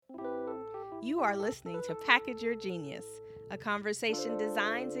You are listening to Package Your Genius, a conversation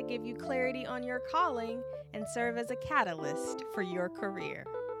designed to give you clarity on your calling and serve as a catalyst for your career.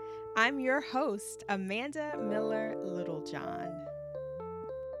 I'm your host, Amanda Miller Littlejohn.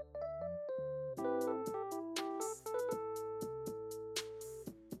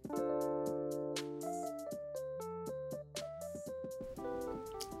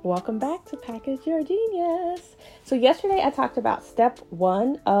 Welcome back to Package Your Genius. So yesterday I talked about step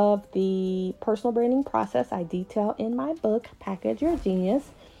 1 of the personal branding process I detail in my book, Package Your Genius.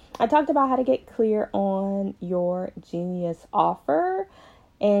 I talked about how to get clear on your genius offer,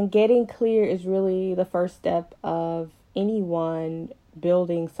 and getting clear is really the first step of anyone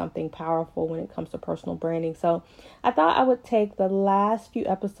building something powerful when it comes to personal branding. So I thought I would take the last few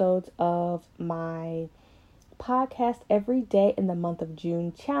episodes of my podcast every day in the month of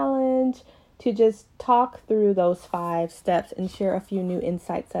June challenge to just talk through those 5 steps and share a few new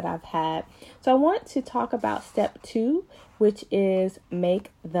insights that I've had. So I want to talk about step 2, which is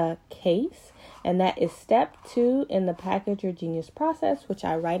make the case. And that is step 2 in the Package Your Genius process, which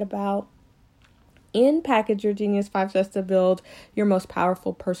I write about in Package Your Genius 5 Steps to Build Your Most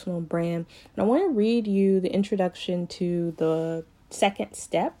Powerful Personal Brand. And I want to read you the introduction to the second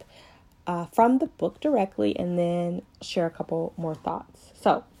step from the book directly, and then share a couple more thoughts.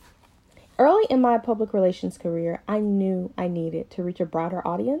 So, early in my public relations career, I knew I needed to reach a broader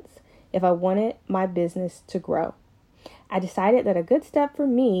audience if I wanted my business to grow. I decided that a good step for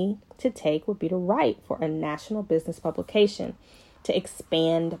me to take would be to write for a national business publication to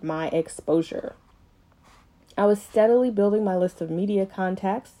expand my exposure. I was steadily building my list of media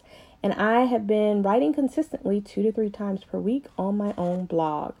contacts, and I have been writing consistently 2 to 3 times per week on my own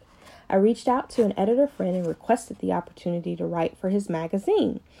blog. I reached out to an editor friend and requested the opportunity to write for his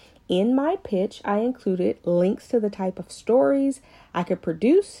magazine. In my pitch, I included links to the type of stories I could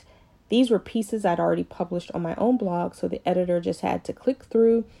produce. These were pieces I'd already published on my own blog, so the editor just had to click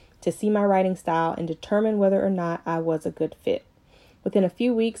through to see my writing style and determine whether or not I was a good fit. Within a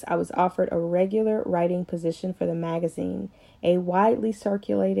few weeks, I was offered a regular writing position for the magazine, a widely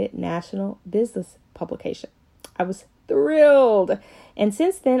circulated national business publication. I was thrilled. And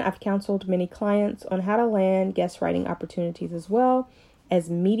since then, I've counseled many clients on how to land guest writing opportunities as well as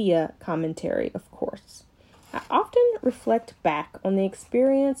media commentary, of course. I often reflect back on the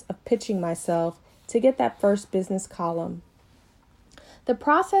experience of pitching myself to get that first business column. The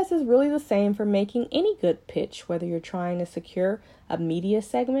process is really the same for making any good pitch, whether you're trying to secure a media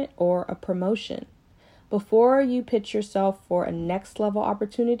segment or a promotion. Before you pitch yourself for a next level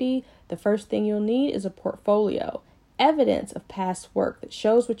opportunity, the first thing you'll need is a portfolio, evidence of past work that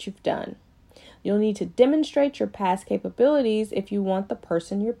shows what you've done. You'll need to demonstrate your past capabilities if you want the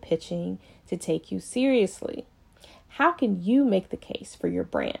person you're pitching to take you seriously. How can you make the case for your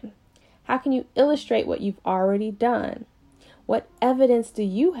brand? How can you illustrate what you've already done? What evidence do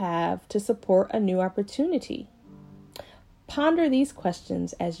you have to support a new opportunity? Ponder these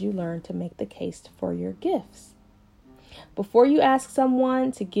questions as you learn to make the case for your gifts. Before you ask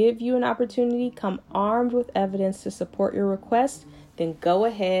someone to give you an opportunity, come armed with evidence to support your request, then go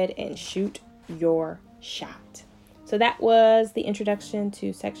ahead and shoot your shot. So that was the introduction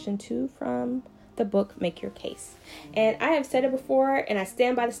to section 2 from the book, Make Your Case. And I have said it before, and I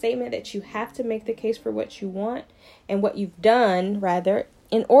stand by the statement that you have to make the case for what you want and what you've done, rather,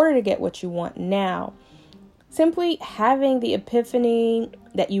 in order to get what you want now. Simply having the epiphany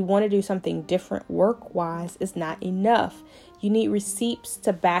that you want to do something different work-wise is not enough. You need receipts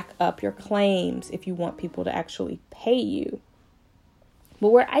to back up your claims if you want people to actually pay you. But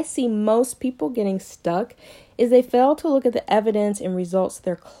where I see most people getting stuck is they fail to look at the evidence and results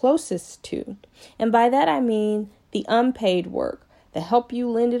they're closest to. And by that I mean the unpaid work, the help you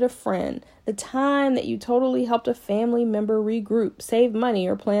lended a friend, the time that you totally helped a family member regroup, save money,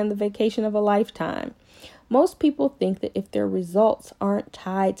 or plan the vacation of a lifetime. Most people think that if their results aren't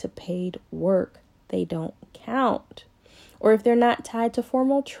tied to paid work, they don't count. Or if they're not tied to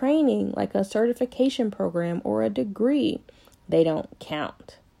formal training, like a certification program or a degree, they don't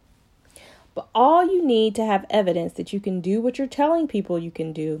count. But all you need to have evidence that you can do what you're telling people you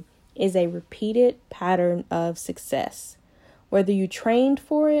can do is a repeated pattern of success. Whether you trained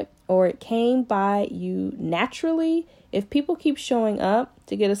for it or it came by you naturally, if people keep showing up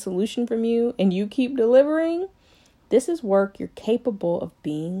to get a solution from you and you keep delivering, this is work you're capable of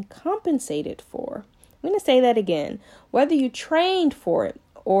being compensated for. I'm going to say that again. Whether you trained for it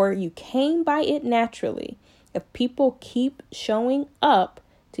or you came by it naturally, if people keep showing up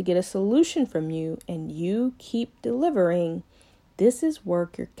to get a solution from you and you keep delivering, this is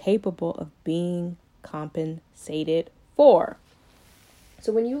work you're capable of being compensated for.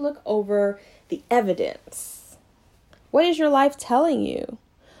 So when you look over the evidence, what is your life telling you?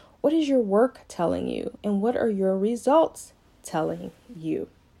 What is your work telling you? And what are your results telling you?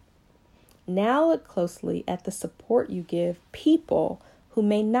 Now look closely at the support you give people who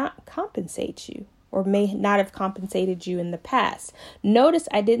may not compensate you or may not have compensated you in the past. Notice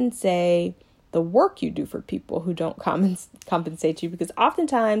I didn't say the work you do for people who don't compensate you, because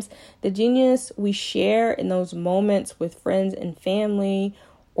oftentimes the genius we share in those moments with friends and family,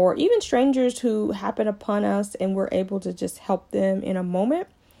 or even strangers who happen upon us and we're able to just help them in a moment,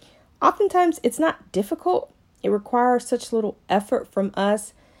 oftentimes it's not difficult. It requires such little effort from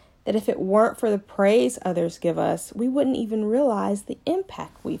us that if it weren't for the praise others give us, we wouldn't even realize the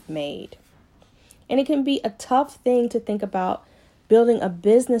impact we've made. And it can be a tough thing to think about building a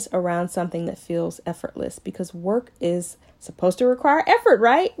business around something that feels effortless, because work is supposed to require effort,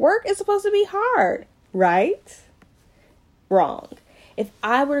 right? Work is supposed to be hard, right? Wrong. If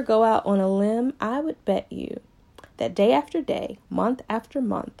I were to go out on a limb, I would bet you that day after day, month after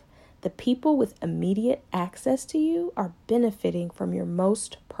month, the people with immediate access to you are benefiting from your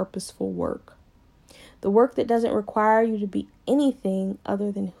most purposeful work. The work that doesn't require you to be anything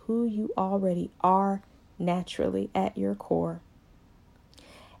other than who you already are naturally at your core.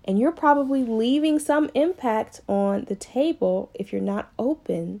 And you're probably leaving some impact on the table if you're not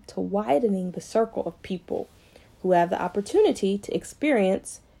open to widening the circle of people who have the opportunity to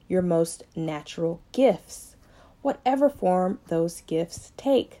experience your most natural gifts, whatever form those gifts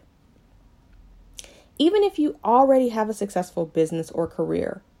take. Even if you already have a successful business or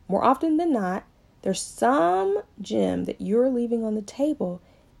career, more often than not, there's some gem that you're leaving on the table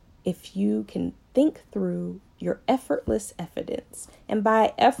if you can think through your effortless evidence. And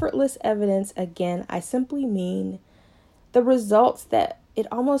by effortless evidence, again, I simply mean the results that it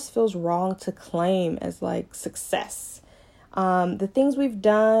almost feels wrong to claim as like success. The things we've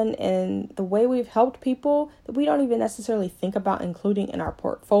done and the way we've helped people that we don't even necessarily think about including in our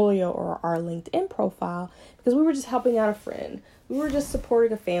portfolio or our LinkedIn profile, because we were just helping out a friend. We were just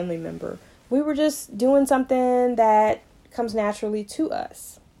supporting a family member. We were just doing something that comes naturally to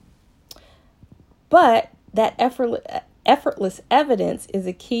us. But that effortless evidence is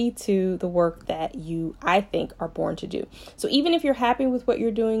a key to the work that you, I think, are born to do. So even if you're happy with what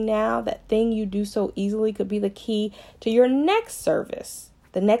you're doing now, that thing you do so easily could be the key to your next service,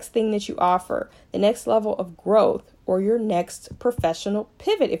 the next thing that you offer, the next level of growth, or your next professional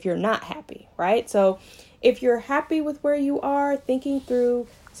pivot if you're not happy, right? So if you're happy with where you are, thinking through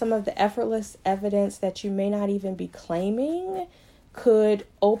some of the effortless evidence that you may not even be claiming could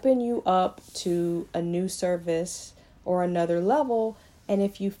open you up to a new service or another level. And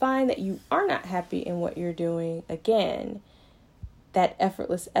if you find that you are not happy in what you're doing, again, that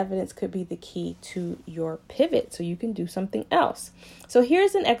effortless evidence could be the key to your pivot so you can do something else. So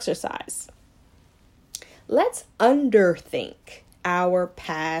here's an exercise. Let's underthink our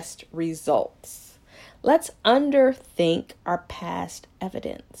past results. Let's underthink our past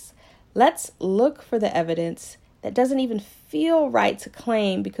evidence. Let's look for the evidence that doesn't even feel right to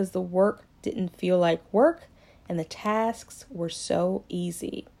claim because the work didn't feel like work and the tasks were so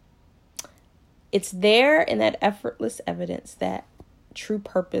easy. It's there in that effortless evidence that true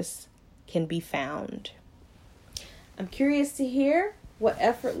purpose can be found. I'm curious to hear what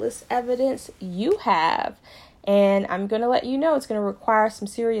effortless evidence you have. And I'm going to let you know it's going to require some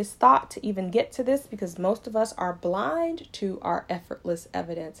serious thought to even get to this, because most of us are blind to our effortless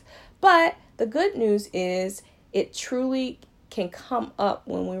evidence. But the good news is it truly can come up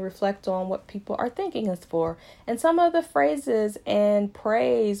when we reflect on what people are thanking us for. And some of the phrases and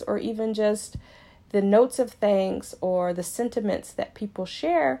praise, or even just the notes of thanks or the sentiments that people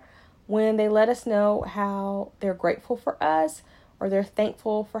share when they let us know how they're grateful for us or they're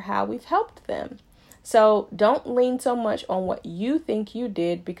thankful for how we've helped them. So don't lean so much on what you think you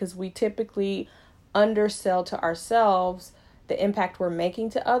did, because we typically undersell to ourselves the impact we're making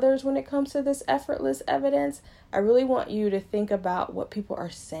to others when it comes to this effortless evidence. I really want you to think about what people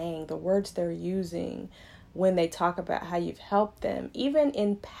are saying, the words they're using when they talk about how you've helped them, even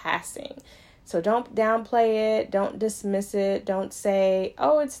in passing. So don't downplay it. Don't dismiss it. Don't say,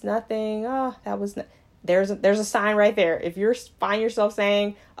 oh, it's nothing. Oh, that was There's a sign right there. If you find yourself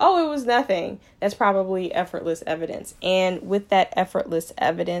saying, oh, it was nothing, that's probably effortless evidence. And with that effortless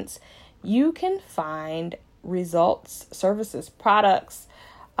evidence, you can find results, services, products,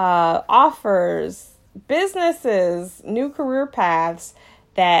 offers, businesses, new career paths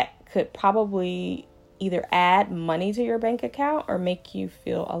that could probably either add money to your bank account or make you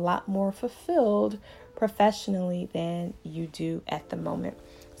feel a lot more fulfilled professionally than you do at the moment.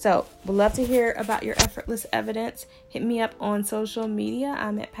 So, would love to hear about your effortless evidence. Hit me up on social media.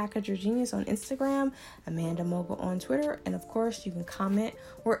 I'm at Package Your Genius on Instagram, Amanda Mogul on Twitter, and of course, you can comment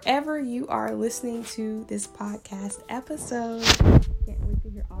wherever you are listening to this podcast episode.